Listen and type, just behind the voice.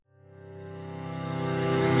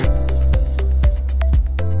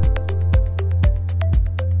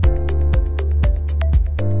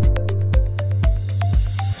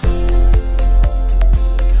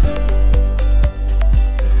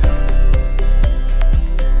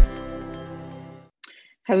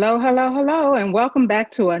Hello, hello, hello, and welcome back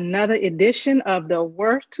to another edition of the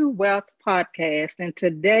Worth to Wealth podcast. And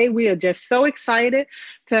today we are just so excited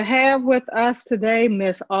to have with us today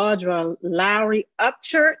Miss Audra Lowry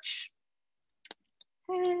Upchurch.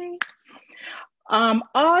 Hey.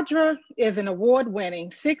 Audra is an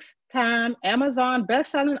award-winning six-time Amazon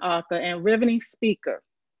best-selling author and riveting speaker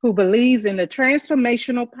who believes in the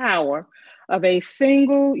transformational power of a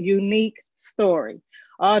single unique story.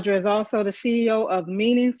 Audra is also the CEO of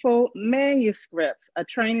Meaningful Manuscripts, a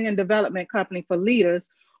training and development company for leaders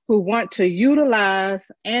who want to utilize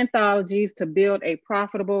anthologies to build a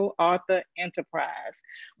profitable author enterprise.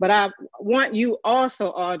 But I want you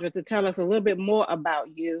also, Audra, to tell us a little bit more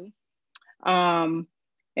about you, um,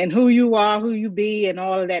 and who you are, who you be, and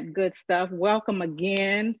all of that good stuff. Welcome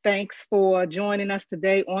again. Thanks for joining us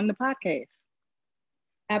today on the podcast.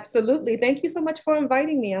 Absolutely. Thank you so much for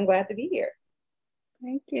inviting me. I'm glad to be here.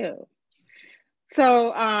 Thank you. So,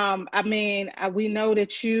 we know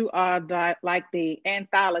that you are like the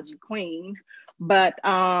anthology queen, but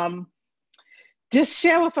just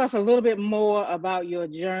share with us a little bit more about your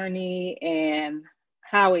journey and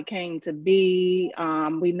how it came to be.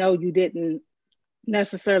 We know you didn't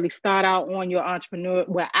necessarily start out on your entrepreneur.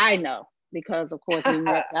 Well, I know because, of course,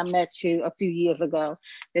 I met you a few years ago,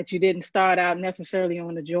 that you didn't start out necessarily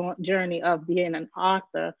on the journey of being an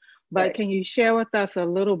author. But Right. can you share with us a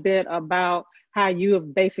little bit about how you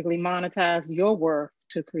have basically monetized your work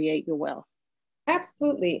to create your wealth?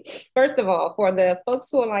 Absolutely. First of all, for the folks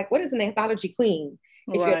who are like, what is an anthology queen?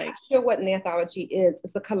 If you're not Right. sure what an anthology is,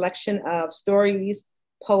 it's a collection of stories,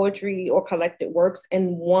 poetry, or collected works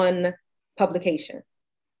in one publication,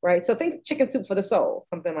 right? So think Chicken Soup for the Soul,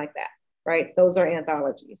 something like that, right? Those are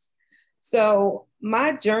anthologies. So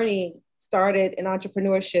my journey started in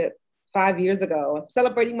entrepreneurship 5 years ago. I'm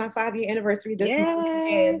celebrating my 5 year anniversary this month.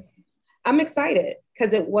 Yay. And I'm excited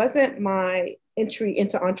because it wasn't my entry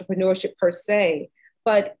into entrepreneurship per se,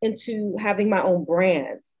 but into having my own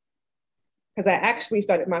brand. Because I actually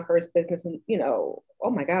started my first business, and oh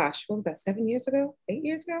my gosh, what was that, 7 years ago, 8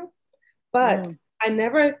 years ago? But Mm, I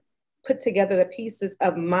never put together the pieces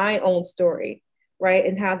of my own story, right?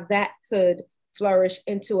 And how that could flourish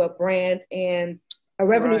into a brand and a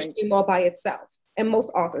revenue right. stream all by itself. And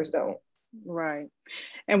most authors don't. Right.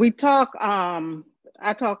 And we talk,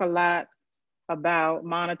 I talk a lot about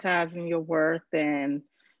monetizing your worth and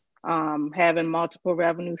having multiple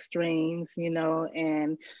revenue streams,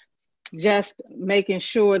 and just making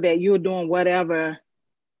sure that you're doing whatever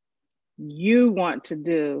you want to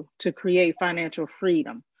do to create financial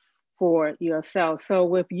freedom for yourself. So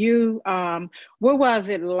with you, what was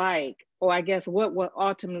it like, or I guess what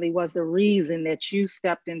ultimately was the reason that you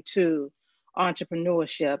stepped into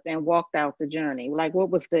entrepreneurship and walked out the journey? Like, what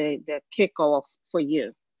was the kickoff for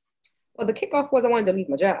you? Well, the kickoff was I wanted to leave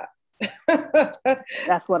my job.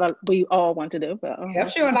 That's what we all want to do. But, Yeah, I'm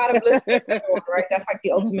sure a lot of listeners want, right? That's like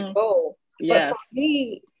the ultimate Mhm. goal. But for Yes.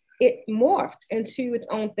 me, it morphed into its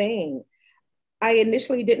own thing. I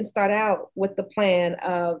initially didn't start out with the plan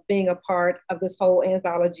of being a part of this whole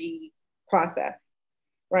anthology process,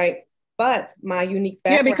 right? But my unique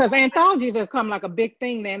Yeah, background, because anthologies have come like a big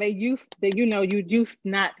thing. Then you used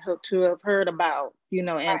not to have heard about, right,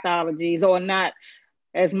 anthologies, or not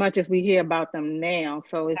as much as we hear about them now.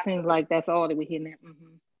 So it seems absolutely. like that's all that we hear now.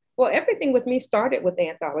 Well, everything with me started with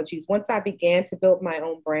anthologies. Once I began to build my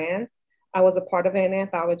own brand, I was a part of an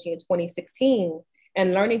anthology in 2016,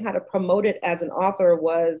 and learning how to promote it as an author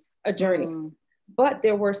was a journey. Mm, But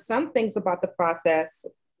there were some things about the process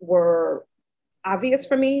were obvious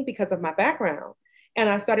for me because of my background. And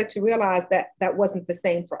I started to realize that that wasn't the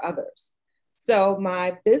same for others. So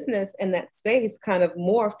my business in that space kind of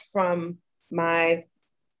morphed from my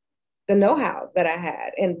the know-how that I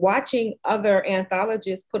had and watching other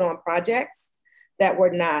anthologists put on projects that were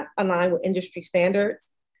not aligned with industry standards.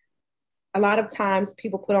 A lot of times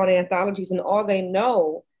people put on anthologies and all they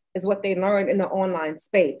know is what they learned in the online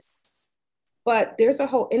space. But there's a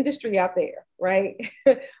whole industry out there, right?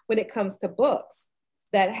 When it comes to books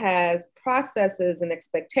that has processes and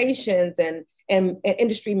expectations and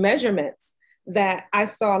industry measurements that I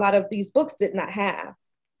saw a lot of these books did not have.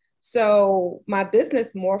 So my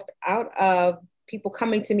business morphed out of people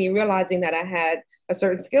coming to me realizing that I had a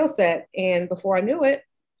certain skill set. And before I knew it,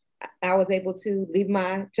 I was able to leave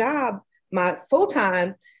my job, my full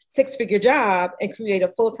time 6 figure job, and create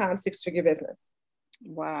a full time 6 figure business.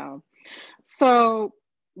 wow. So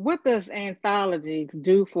what does anthologies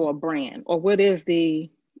do for a brand, or what is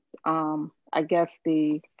I guess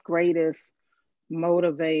the greatest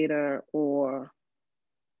motivator, or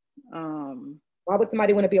um, Why would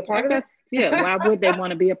somebody want to be a I part of guess, it? Yeah, why would they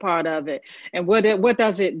want to be a part of it? And what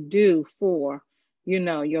does it do for,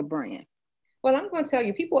 your brand? Well, I'm going to tell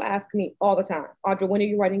you, people ask me all the time, Audra, when are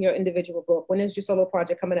you writing your individual book? When is your solo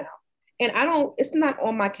project coming out? And it's not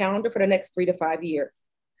on my calendar for the next 3 to 5 years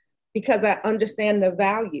because I understand the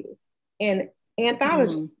value in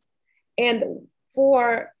anthology. Mm, And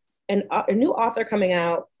for a new author coming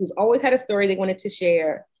out who's always had a story they wanted to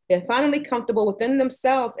share, they're finally comfortable within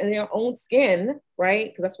themselves and their own skin, right?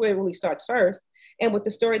 Because that's where it really starts first. And with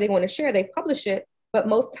the story they want to share, they publish it. But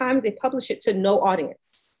most times they publish it to no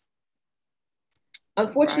audience. right.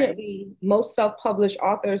 Unfortunately, most self-published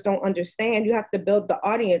authors don't understand you have to build the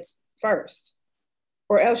audience first,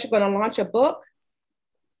 or else you're going to launch a book.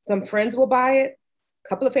 Some friends will buy it, a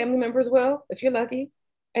couple of family members will, if you're lucky,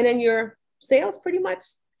 and then your sales pretty much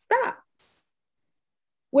stop.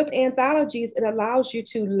 With anthologies, it allows you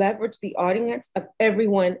to leverage the audience of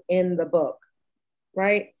everyone in the book,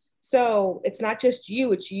 right? So it's not just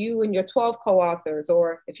you, it's you and your 12 co-authors,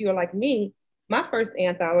 or if you're like me, my first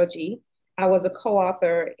anthology, I was a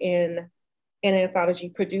co-author in an anthology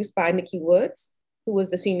produced by Nikki Woods, who was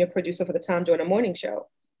the senior producer for the Tom Joyner Morning Show.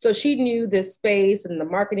 So she knew this space and the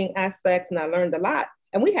marketing aspects, and I learned a lot.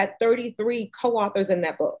 And we had 33 co-authors in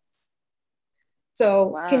that book.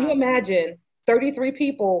 So can you Wow. imagine 33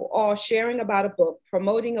 people all sharing about a book,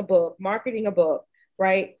 promoting a book, marketing a book,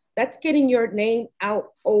 right? That's getting your name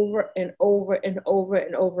out over and over and over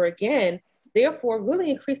and over again, therefore really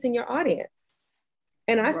increasing your audience.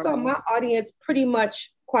 And I saw Right. my audience pretty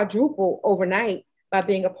much quadruple overnight by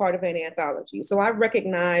being a part of an anthology. So I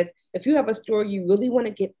recognize if you have a story you really want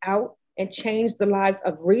to get out and change the lives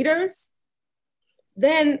of readers,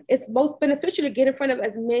 then it's most beneficial to get in front of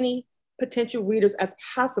as many potential readers as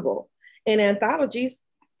possible. And anthologies,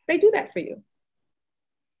 they do that for you.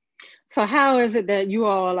 So how is it that you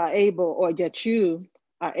all are able, or that you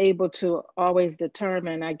are able to always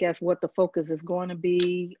determine, I guess, what the focus is going to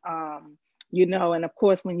be? And of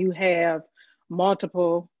course, when you have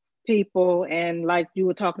multiple people, and like you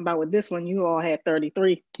were talking about with this one, you all had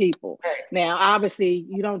 33 people. Now, obviously,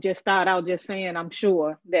 you don't just start out just saying, I'm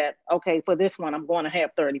sure that, okay, for this one, I'm going to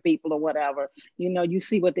have 30 people or whatever. You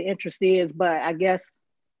see what the interest is, but I guess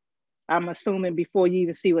I'm assuming before you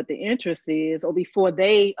even see what the interest is, or before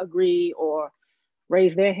they agree or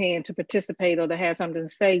raise their hand to participate or to have something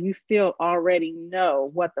to say, you still already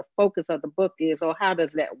know what the focus of the book is, or how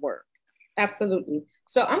does that work? Absolutely.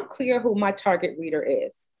 So I'm clear who my target reader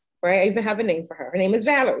is, right? I even have a name for her. Her name is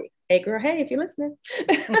Valerie. Hey, girl, hey, if you're listening.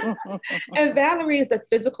 And Valerie is the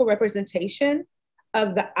physical representation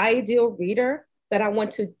of the ideal reader that I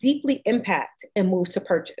want to deeply impact and move to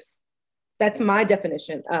purchase. That's my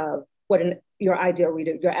definition of what your ideal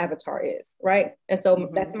reader, your avatar is, right? And so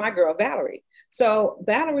that's my girl, Valerie. So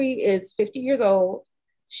Valerie is 50 years old.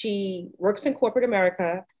 She works in corporate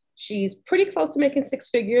America. She's pretty close to making six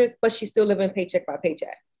figures, but she's still living paycheck by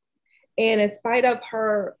paycheck. And in spite of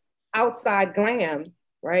her outside glam,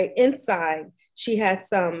 right, inside, she has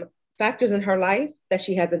some factors in her life that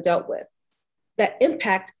she hasn't dealt with that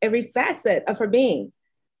impact every facet of her being.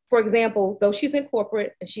 For example, though she's in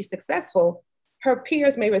corporate and she's successful, her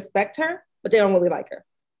peers may respect her, but they don't really like her.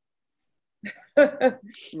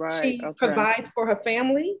 Right. She Okay. provides for her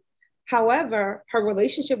family. However, her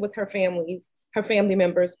relationship with her family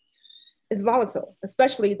members is volatile,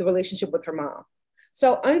 especially the relationship with her mom.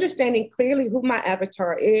 So understanding clearly who my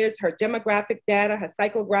avatar is, her demographic data, her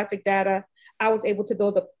psychographic data, I was able to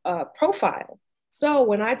build a profile. So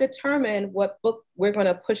when I determine what book we're going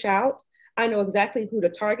to push out, I know exactly who to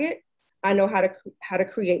target. I know how to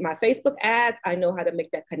create my Facebook ads. I know how to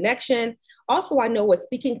make that connection. Also, I know what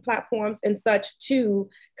speaking platforms and such to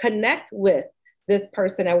connect with this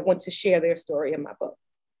person I want to share their story in my book.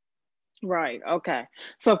 Right. Okay.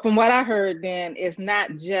 So from what I heard, then it's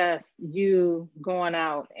not just you going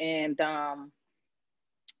out and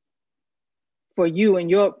for you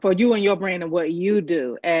and your brand and what you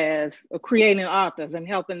do as creating authors and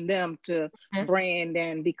helping them to brand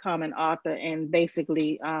and become an author and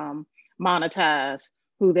basically monetize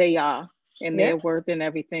who they are and Yeah. their worth and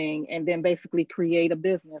everything, and then basically create a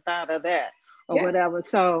business out of that or Yes. whatever.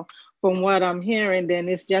 So from what I'm hearing, then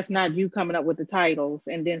it's just not you coming up with the titles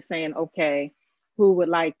and then saying, okay, who would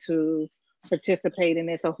like to participate in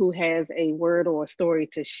this, or who has a word or a story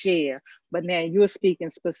to share. But now you're speaking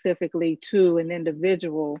specifically to an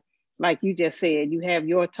individual, like you just said, you have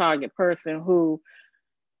your target person who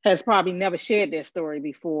has probably never shared their story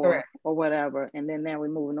before Correct. or whatever. And then now we're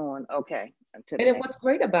moving on, okay, to the And then next. what's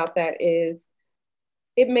great about that is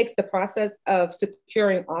it makes the process of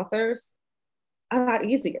securing authors a lot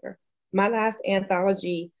easier. My last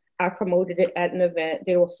anthology, I promoted it at an event.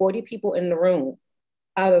 There were 40 people in the room.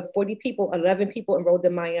 Out of 40 people, 11 people enrolled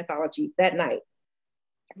in my anthology that night.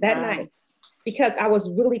 That night, because I was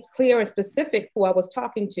really clear and specific who I was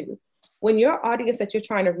talking to. When your audience that you're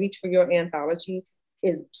trying to reach for your anthology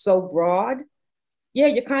is so broad, yeah,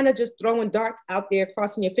 you're kind of just throwing darts out there,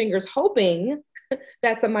 crossing your fingers, hoping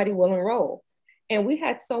that somebody will enroll. And we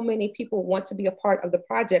had so many people want to be a part of the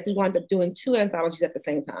project. We wound up doing 2 anthologies at the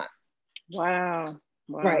same time. Wow.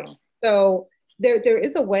 Right. So there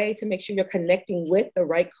is a way to make sure you're connecting with the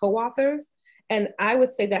right co-authors. And I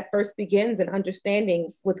would say that first begins in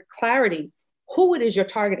understanding with clarity who it is you're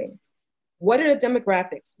targeting. What are the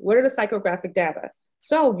demographics? What are the psychographic data?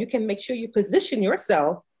 So you can make sure you position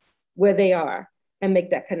yourself where they are and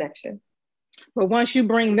make that connection. But once you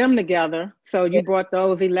bring them together, so you brought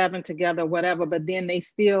those 11 together, whatever, but then they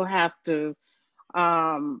still have to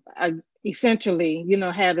essentially,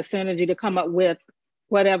 have the synergy to come up with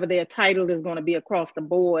whatever their title is going to be across the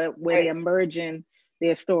board, where they're merging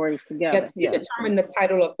their stories together. Yes, we determine the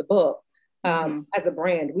title of the book as a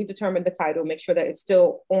brand. We determine the title, make sure that it's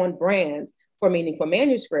still on brand for Meaningful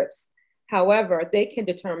Manuscripts. However, they can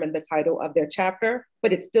determine the title of their chapter,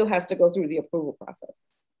 but it still has to go through the approval process.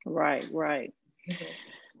 Right.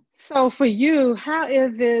 So for you, how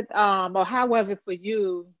is it, or how was it for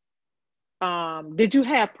you? Did you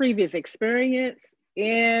have previous experience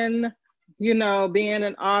in, being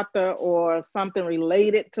an author or something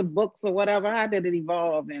related to books or whatever? How did it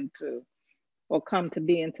evolve into or come to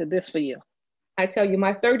be into this for you? I tell you,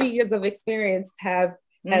 my 30 years of experience has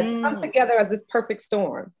come together as this perfect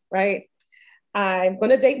storm, right? I'm going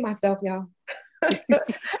to date myself, y'all.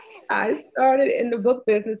 I started in the book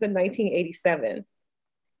business in 1987.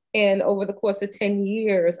 And over the course of 10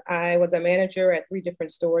 years, I was a manager at 3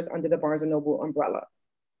 different stores under the Barnes & Noble umbrella.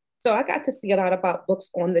 So I got to see a lot about books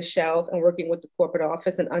on the shelf and working with the corporate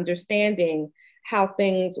office and understanding how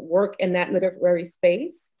things work in that literary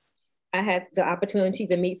space. I had the opportunity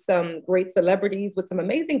to meet some great celebrities with some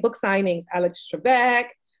amazing book signings, Alex Trebek,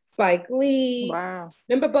 Spike Lee. Wow.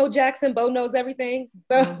 Remember Bo Jackson? Bo knows everything.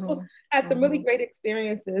 So I had some really great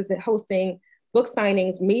experiences at hosting book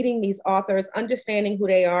signings, meeting these authors, understanding who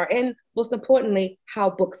they are, and most importantly, how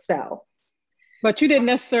books sell. But you didn't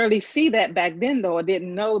necessarily see that back then, though, or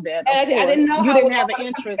didn't know that. I didn't know. You didn't have an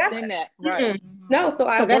interest in that, right? No, so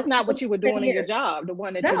that's not what you were doing in your job. The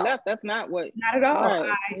one that you left, that's not what. Not at all.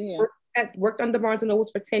 Right. I worked under Barnes & Noble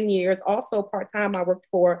for 10 years. Also, part-time, I worked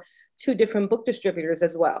for 2 different book distributors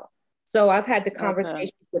as well. So I've had the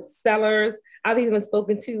conversations with sellers. I've even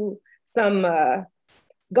spoken to some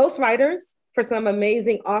ghostwriters for some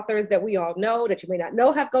amazing authors that we all know that you may not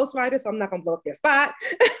know have ghostwriters, so I'm not going to blow up their spot.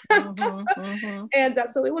 And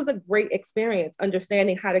so it was a great experience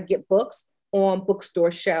understanding how to get books on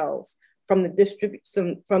bookstore shelves from the distributor's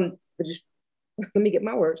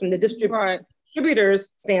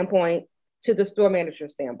standpoint to the store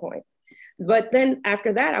manager's standpoint. But then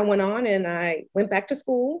after that, I went on and I went back to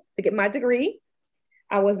school to get my degree.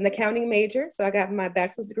 I was an accounting major, so I got my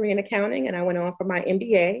bachelor's degree in accounting, and I went on for my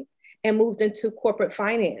MBA and moved into corporate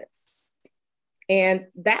finance. And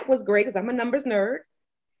that was great because I'm a numbers nerd.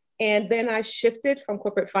 And then I shifted from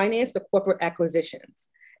corporate finance to corporate acquisitions.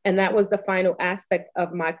 And that was the final aspect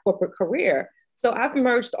of my corporate career. So I've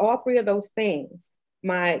merged all 3 of those things.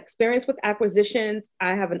 My experience with acquisitions,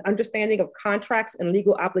 I have an understanding of contracts and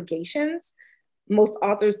legal obligations. Most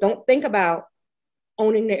authors don't think about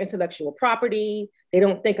owning their intellectual property. They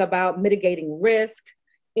don't think about mitigating risk,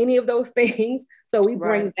 any of those things. So we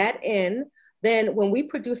bring that in. Then when we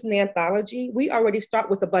produce an anthology, we already start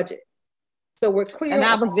with a budget. So we're clear. And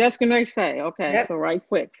I was just going to say, so right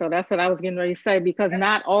quick. So that's what I was getting ready to say, because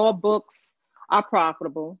not all books are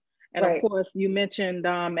profitable. And of course, you mentioned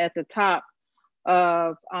at the top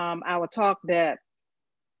of our talk that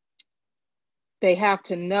they have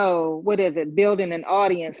to know, building an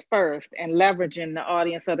audience first and leveraging the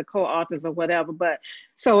audience of the co-authors or whatever. But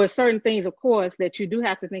so it's certain things, of course, that you do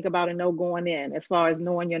have to think about and know going in, as far as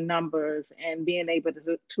knowing your numbers and being able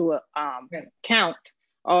to count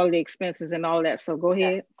all the expenses and all that. So go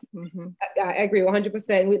ahead. I agree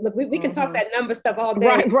 100%. We can talk that number stuff all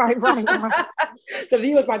day. Right. The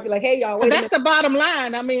viewers might be like, hey, y'all, wait that's the bottom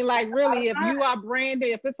line. I mean, like, really, if you are branded,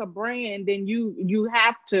 if it's a brand, then you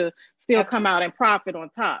have to still come out and profit on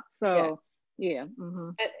top. So, And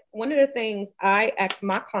one of the things I ask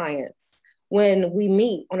my clients when we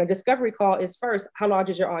meet on a discovery call is, first, how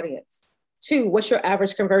large is your audience? 2, what's your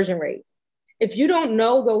average conversion rate? If you don't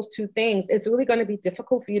know those 2 things, it's really going to be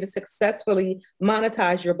difficult for you to successfully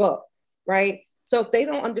monetize your book, right? So if they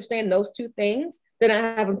don't understand those 2 things, then I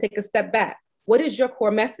have them take a step back. What is your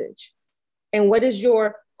core message? And what is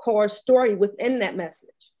your core story within that message.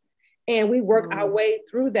 And we work our way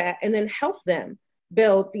through that and then help them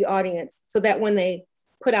build the audience so that when they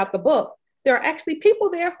put out the book, there are actually people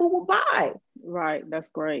there who will buy. Right. That's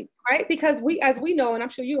great. Right. Because as we know, and I'm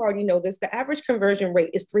sure you already know this, the average conversion rate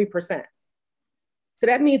is 3%. So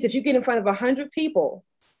that means if you get in front of 100 people,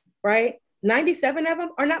 right, 97 of them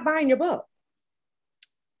are not buying your book.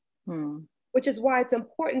 Which is why it's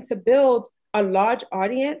important to build a large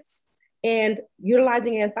audience, and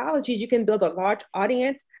utilizing anthologies, you can build a large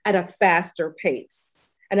audience at a faster pace.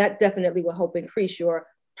 And that definitely will help increase your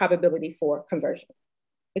probability for conversion.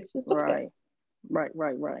 It's just right.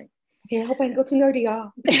 Okay, I hope I can go too nerdy,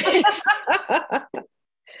 y'all.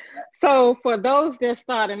 So for those that's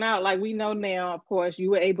starting out, like we know now, of course,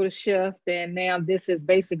 you were able to shift, and now this is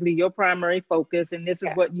basically your primary focus, and this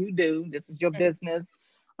is what you do. This is your business,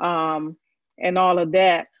 and all of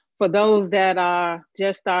that. For those that are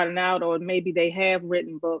just starting out, or maybe they have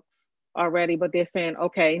written books already, but they're saying,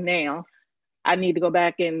 okay, now I need to go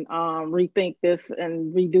back and rethink this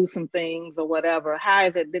and redo some things or whatever. How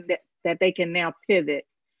is it that they can now pivot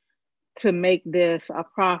to make this a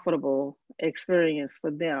profitable experience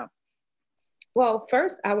for them? Well,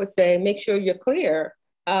 first, I would say make sure you're clear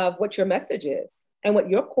of what your message is and what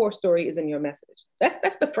your core story is in your message.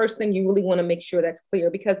 That's the first thing you really want to make sure that's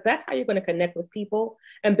clear, because that's how you're going to connect with people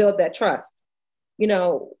and build that trust. You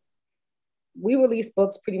know, we release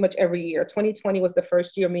books pretty much every year. 2020 was the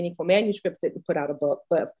first year Meaningful Manuscripts didn't put out a book,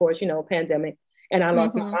 but of course, you know, pandemic, and I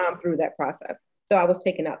lost my mom through that process. So I was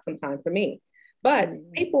taking out some time for me.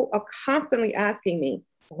 But people are constantly asking me,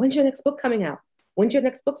 when's your next book coming out? When's your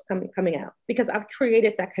next book's coming out? Because I've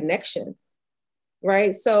created that connection,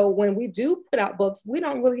 right? So when we do put out books, we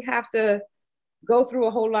don't really have to go through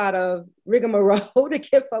a whole lot of rigmarole to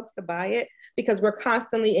get folks to buy it, because we're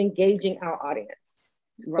constantly engaging our audience.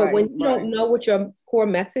 Right, but when you don't know what your core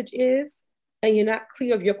message is, and you're not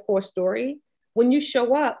clear of your core story, when you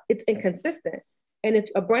show up, it's inconsistent. And if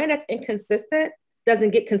a brand that's inconsistent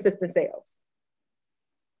doesn't get consistent sales.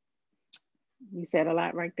 You said a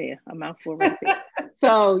lot right there, a mouthful right there.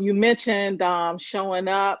 So you mentioned showing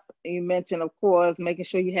up. You mentioned, of course, making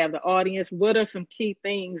sure you have the audience. What are some key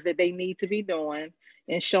things that they need to be doing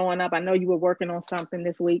and showing up? I know you were working on something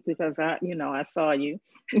this week, because I saw you,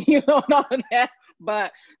 all of that.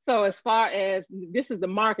 But so as far as this is the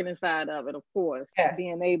marketing side of it, of course,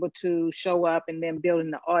 being able to show up and then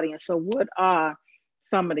building the audience. So what are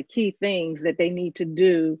some of the key things that they need to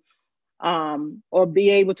do, or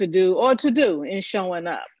be able to do, or to do in showing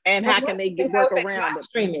up, and how can they work around it?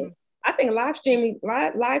 Streaming. I think live streaming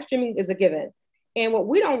is a given. And what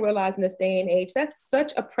we don't realize in this day and age, that's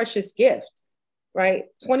such a precious gift, right?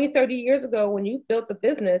 20, 30 years ago, when you built a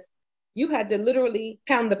business, you had to literally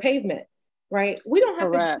pound the pavement, right? We don't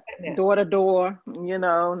have to do that now. Door to door,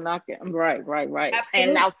 knocking, right. Absolutely.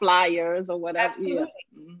 Handing out flyers or whatever. Absolutely.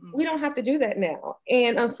 Yeah. We don't have to do that now.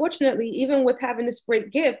 And unfortunately, even with having this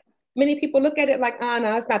great gift, many people look at it like,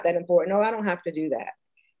 no, it's not that important. No, I don't have to do that.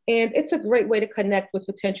 And it's a great way to connect with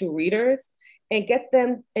potential readers and get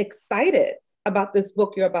them excited about this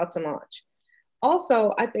book you're about to launch.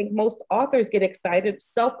 Also, I think most authors get excited,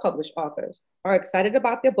 self-published authors are excited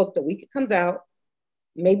about their book the week it comes out,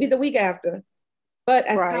 maybe the week after. But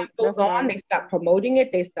as time goes on, they stop promoting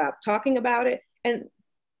it, they stop talking about it. And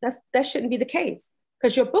that shouldn't be the case,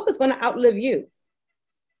 because your book is going to outlive you.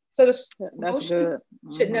 So the promotion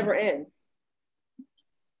should never end.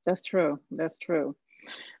 That's true.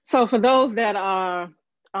 So for those that are,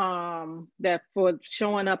 that for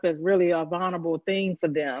showing up is really a vulnerable thing for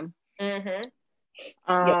them,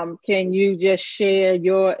 can you just share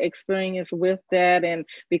your experience with that? And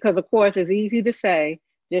because of course it's easy to say,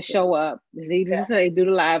 just show up. It's easy to say, do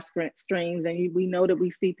the live streams. And we know that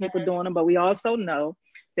we see people doing them, but we also know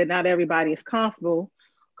that not everybody is comfortable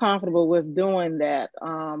with doing that.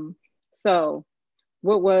 So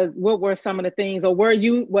what were some of the things, or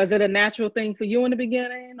was it a natural thing for you in the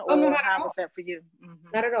beginning, or how was that for you?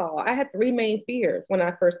 Not at all. I had three main fears when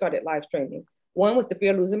I first started live streaming. One was the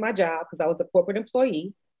fear of losing my job, because I was a corporate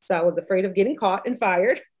employee. So I was afraid of getting caught and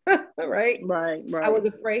fired, right? Right. I was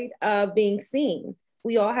afraid of being seen.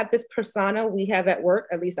 We all have this persona we have at work.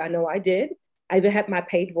 At least I know I did. I even had my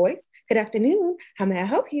paid voice. Good afternoon. How may I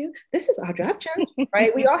help you? This is Audra Upchurch,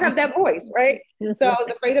 right? We all have that voice, right? So I was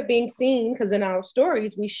afraid of being seen, because in our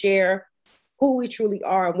stories, we share who we truly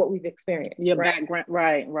are and what we've experienced. Your background,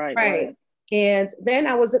 right. And then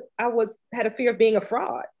I had a fear of being a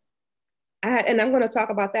fraud. And I'm going to talk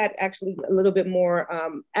about that actually a little bit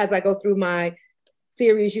more as I go through my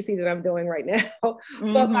series you see that I'm doing right now.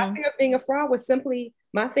 But my fear of being a fraud was simply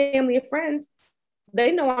my family and friends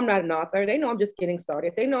They know I'm not an author. They know I'm just getting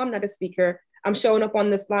started. They know I'm not a speaker. I'm showing up on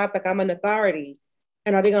this live like I'm an authority.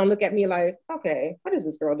 And are they going to look at me like, okay, what is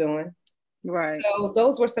this girl doing? Right. So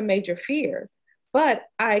those were some major fears. But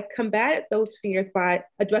I combated those fears by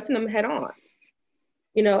addressing them head on.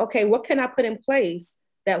 Okay, what can I put in place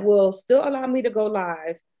that will still allow me to go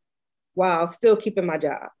live while still keeping my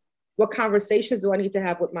job? What conversations do I need to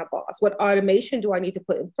have with my boss? What automation do I need to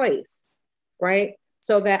put in place? Right?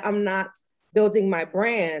 So that I'm not building my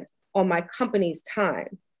brand on my company's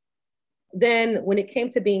time. Then when it came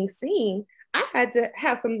to being seen, I had to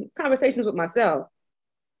have some conversations with myself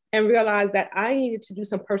and realize that I needed to do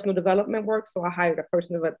some personal development work. So I hired a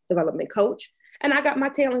personal development coach and I got my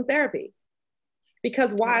tail in therapy.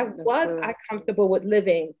 Because why was I comfortable with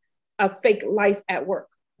living a fake life at work?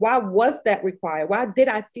 Why was that required? Why did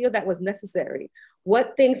I feel that was necessary?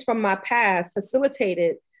 What things from my past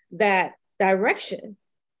facilitated that direction?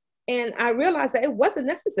 And I realized that it wasn't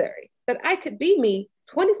necessary, that I could be me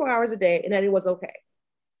 24 hours a day and that it was okay,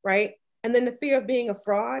 right? And then the fear of being a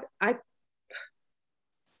fraud, I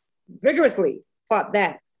vigorously fought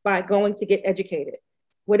that by going to get educated.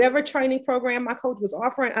 Whatever training program my coach was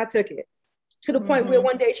offering, I took it to the point where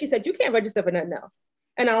one day she said, you can't register for nothing else.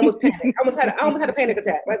 And I almost panicked. I almost had a panic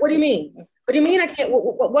attack. Like, what do you mean? What do you mean I can't?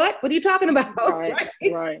 What? What are you talking about? Right.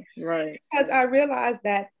 Because I realized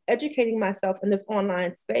that educating myself in this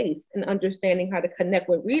online space and understanding how to connect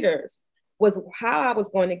with readers was how I was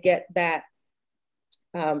going to get that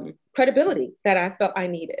credibility that I felt I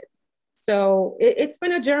needed. So it's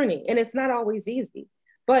been a journey and it's not always easy.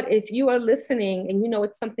 But if you are listening and you know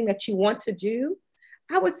it's something that you want to do,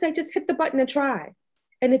 I would say just hit the button and try.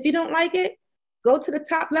 And if you don't like it, go to the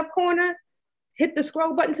top left corner, hit the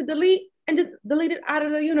scroll button to delete, and just delete it out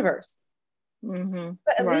of the universe. Mm-hmm.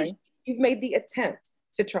 But at least you've made the attempt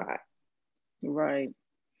to try. Right.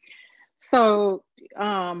 So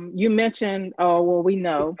you mentioned, we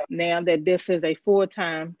know now that this is a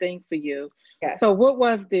full-time thing for you. Yes. So what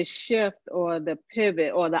was the shift or the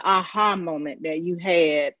pivot or the aha moment that you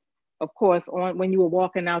had, of course, when you were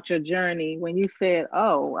walking out your journey, when you said,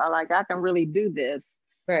 oh, I can really do this,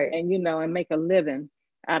 right? And, and make a living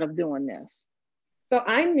out of doing this. So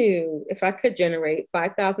I knew if I could generate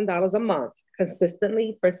 $5,000 a month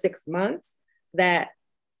consistently for 6 months, that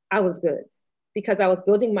I was good, because I was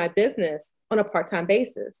building my business on a part-time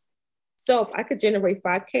basis. So if I could generate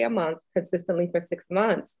 $5K a month consistently for 6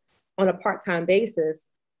 months on a part-time basis,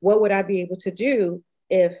 what would I be able to do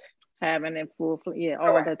if having it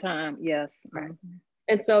all the time? Yes. Right.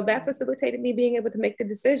 And so that facilitated me being able to make the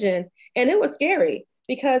decision. And it was scary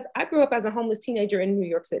because I grew up as a homeless teenager in New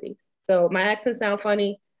York City. So my accent sounds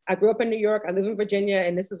funny. I grew up in New York. I live in Virginia,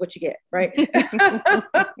 and this is what you get, right?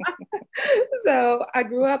 So I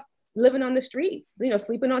grew up living on the streets,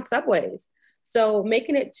 sleeping on subways. So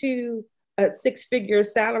making it to a 6-figure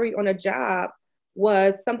salary on a job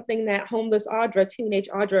was something that homeless Audra, teenage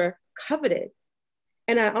Audra, coveted.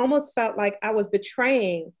 And I almost felt like I was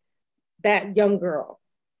betraying that young girl.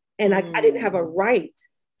 And I didn't have a right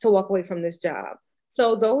to walk away from this job.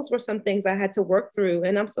 So those were some things I had to work through.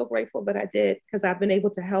 And I'm so grateful that I did, because I've been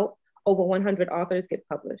able to help over 100 authors get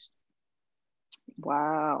published.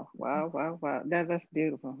 Wow. That's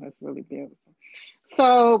beautiful. That's really beautiful.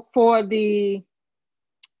 So for the,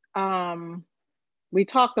 we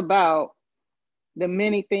talked about the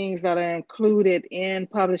many things that are included in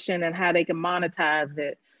publishing and how they can monetize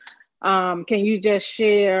it. Can you just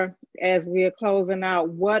share, as we're closing out,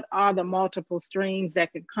 what are the multiple streams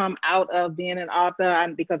that can come out of being an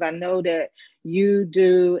author? Because I know that you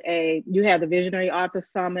have the Visionary Author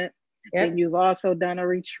Summit, yep. And you've also done a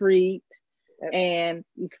retreat. Yep. And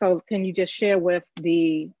so can you just share with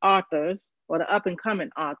the authors or the up and coming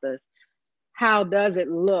authors, how does it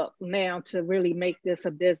look now to really make this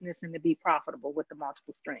a business and to be profitable with the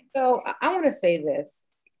multiple streams? So I want to say this.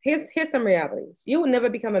 Here's some realities. You will never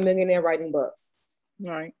become a millionaire writing books.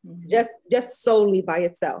 Right. Mm-hmm. Just solely by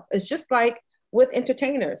itself. It's just like with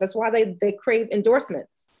entertainers. That's why they crave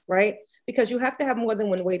endorsements, right? Because you have to have more than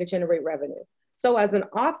one way to generate revenue. So as an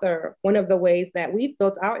author, one of the ways that we've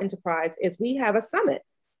built our enterprise is we have a summit.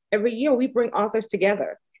 Every year we bring authors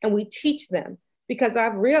together and we teach them, because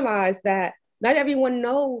I've realized that not everyone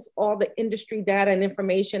knows all the industry data and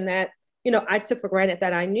information that, I took for granted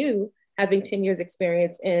that I knew, having 10 years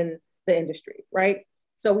experience in the industry, right?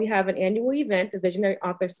 So we have an annual event, the Visionary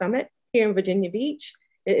Author Summit here in Virginia Beach.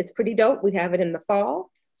 It's pretty dope. We have it in the fall.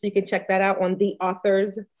 So you can check that out on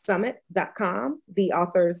theauthorsummit.com,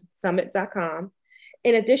 theauthorsummit.com.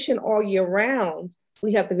 In addition, all year round,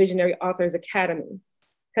 we have the Visionary Authors Academy.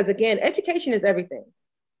 Because again, education is everything.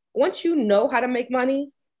 Once you know how to make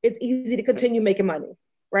money, it's easy to continue making money,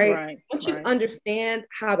 right? Right. Once you Right. understand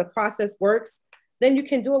how the process works, then you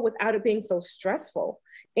can do it without it being so stressful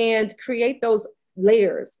and create those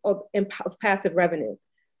layers of passive revenue.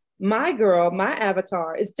 My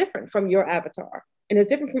avatar is different from your avatar and it's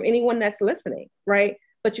different from anyone that's listening, right?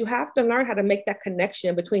 But you have to learn how to make that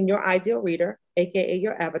connection between your ideal reader, AKA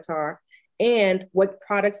your avatar, and what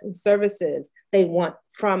products and services they want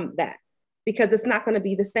from that, because it's not going to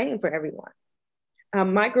be the same for everyone.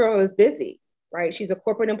 My girl is busy, right? She's a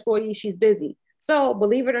corporate employee, she's busy. So,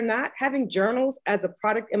 believe it or not, having journals as a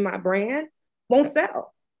product in my brand won't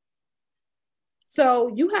sell.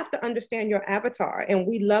 So you have to understand your avatar. And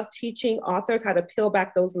we love teaching authors how to peel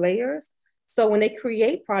back those layers. So when they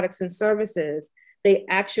create products and services, they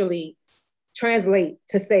actually translate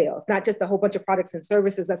to sales, not just a whole bunch of products and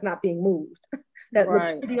services that's not being moved, that looks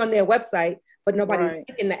Right. pretty on their website, but nobody's Right.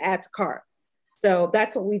 clicking the add to cart. So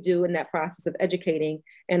that's what we do in that process of educating.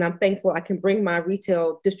 And I'm thankful I can bring my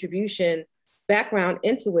retail distribution background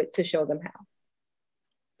into it to show them how.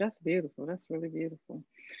 That's beautiful. That's really beautiful.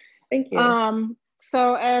 Thank you.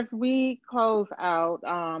 So as we close out,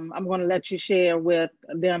 I'm going to let you share with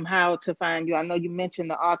them how to find you. I know you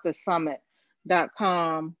mentioned the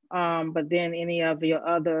authorsummit.com, but then any of your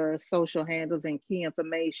other social handles and key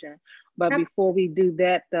information. But before we do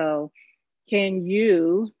that, though, can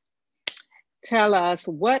you tell us,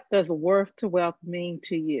 what does worth to wealth mean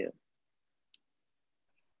to you?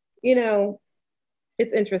 You know,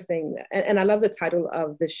 it's interesting. And I love the title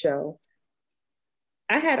of the show.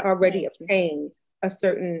 I had already obtained a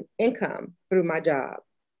certain income through my job.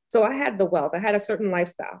 So I had the wealth, I had a certain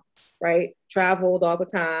lifestyle, right? Traveled all the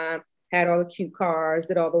time, had all the cute cars,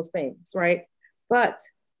 did all those things, right? But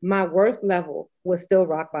my worth level was still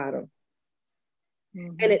rock bottom.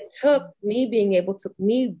 Mm-hmm. And it took me being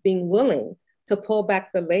willing to pull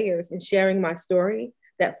back the layers and sharing my story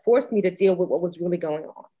that forced me to deal with what was really going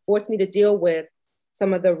on, forced me to deal with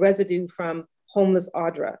some of the residue from homeless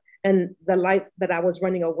Audra and the life that I was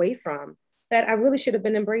running away from that I really should have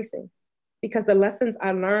been embracing, because the lessons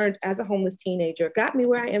I learned as a homeless teenager got me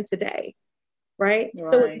where I am today, right?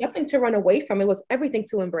 So it's nothing to run away from. It was everything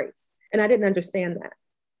to embrace. And I didn't understand that.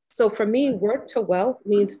 So for me, worth to wealth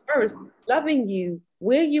means first loving you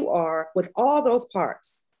where you are with all those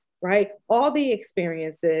parts, right? All the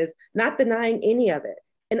experiences, not denying any of it,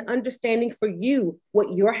 and understanding for you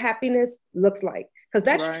what your happiness looks like, because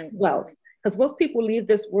that's true wealth. Because most people leave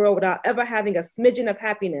this world without ever having a smidgen of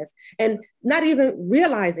happiness and not even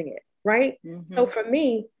realizing it, right? Mm-hmm. So for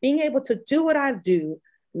me, being able to do what I do,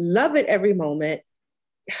 love it every moment,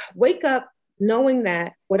 wake up knowing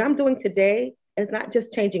that what I'm doing today is not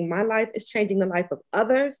just changing my life, it's changing the life of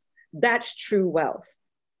others. That's true wealth.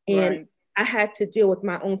 And I had to deal with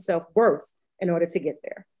my own self-worth in order to get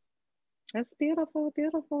there. That's beautiful,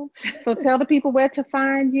 beautiful. So tell the people where to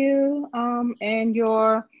find you and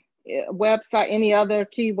your website, any other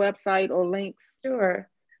key website or links. Sure.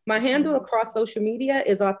 My handle across social media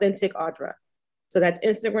is Authentic Audra. So that's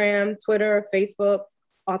Instagram, Twitter, Facebook,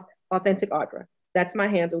 Authentic Audra. That's my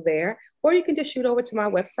handle there. Or you can just shoot over to my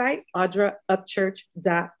website,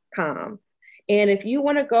 audraupchurch.com. And if you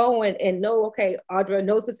want to go and know, okay, Audra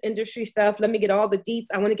knows this industry stuff, let me get all the deets,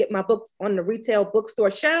 I want to get my books on the retail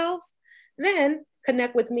bookstore shelves, then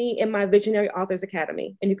connect with me in my Visionary Authors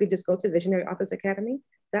Academy. And you can just go to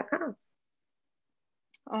visionaryauthors.academy.com.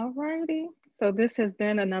 All righty. So this has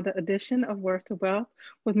been another edition of Worth to Wealth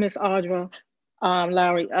with Miss Audra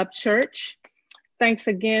Lowry Upchurch. Thanks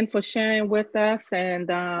again for sharing with us, and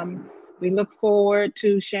we look forward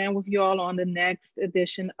to sharing with you all on the next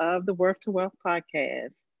edition of the Worth to Wealth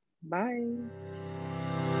podcast. Bye.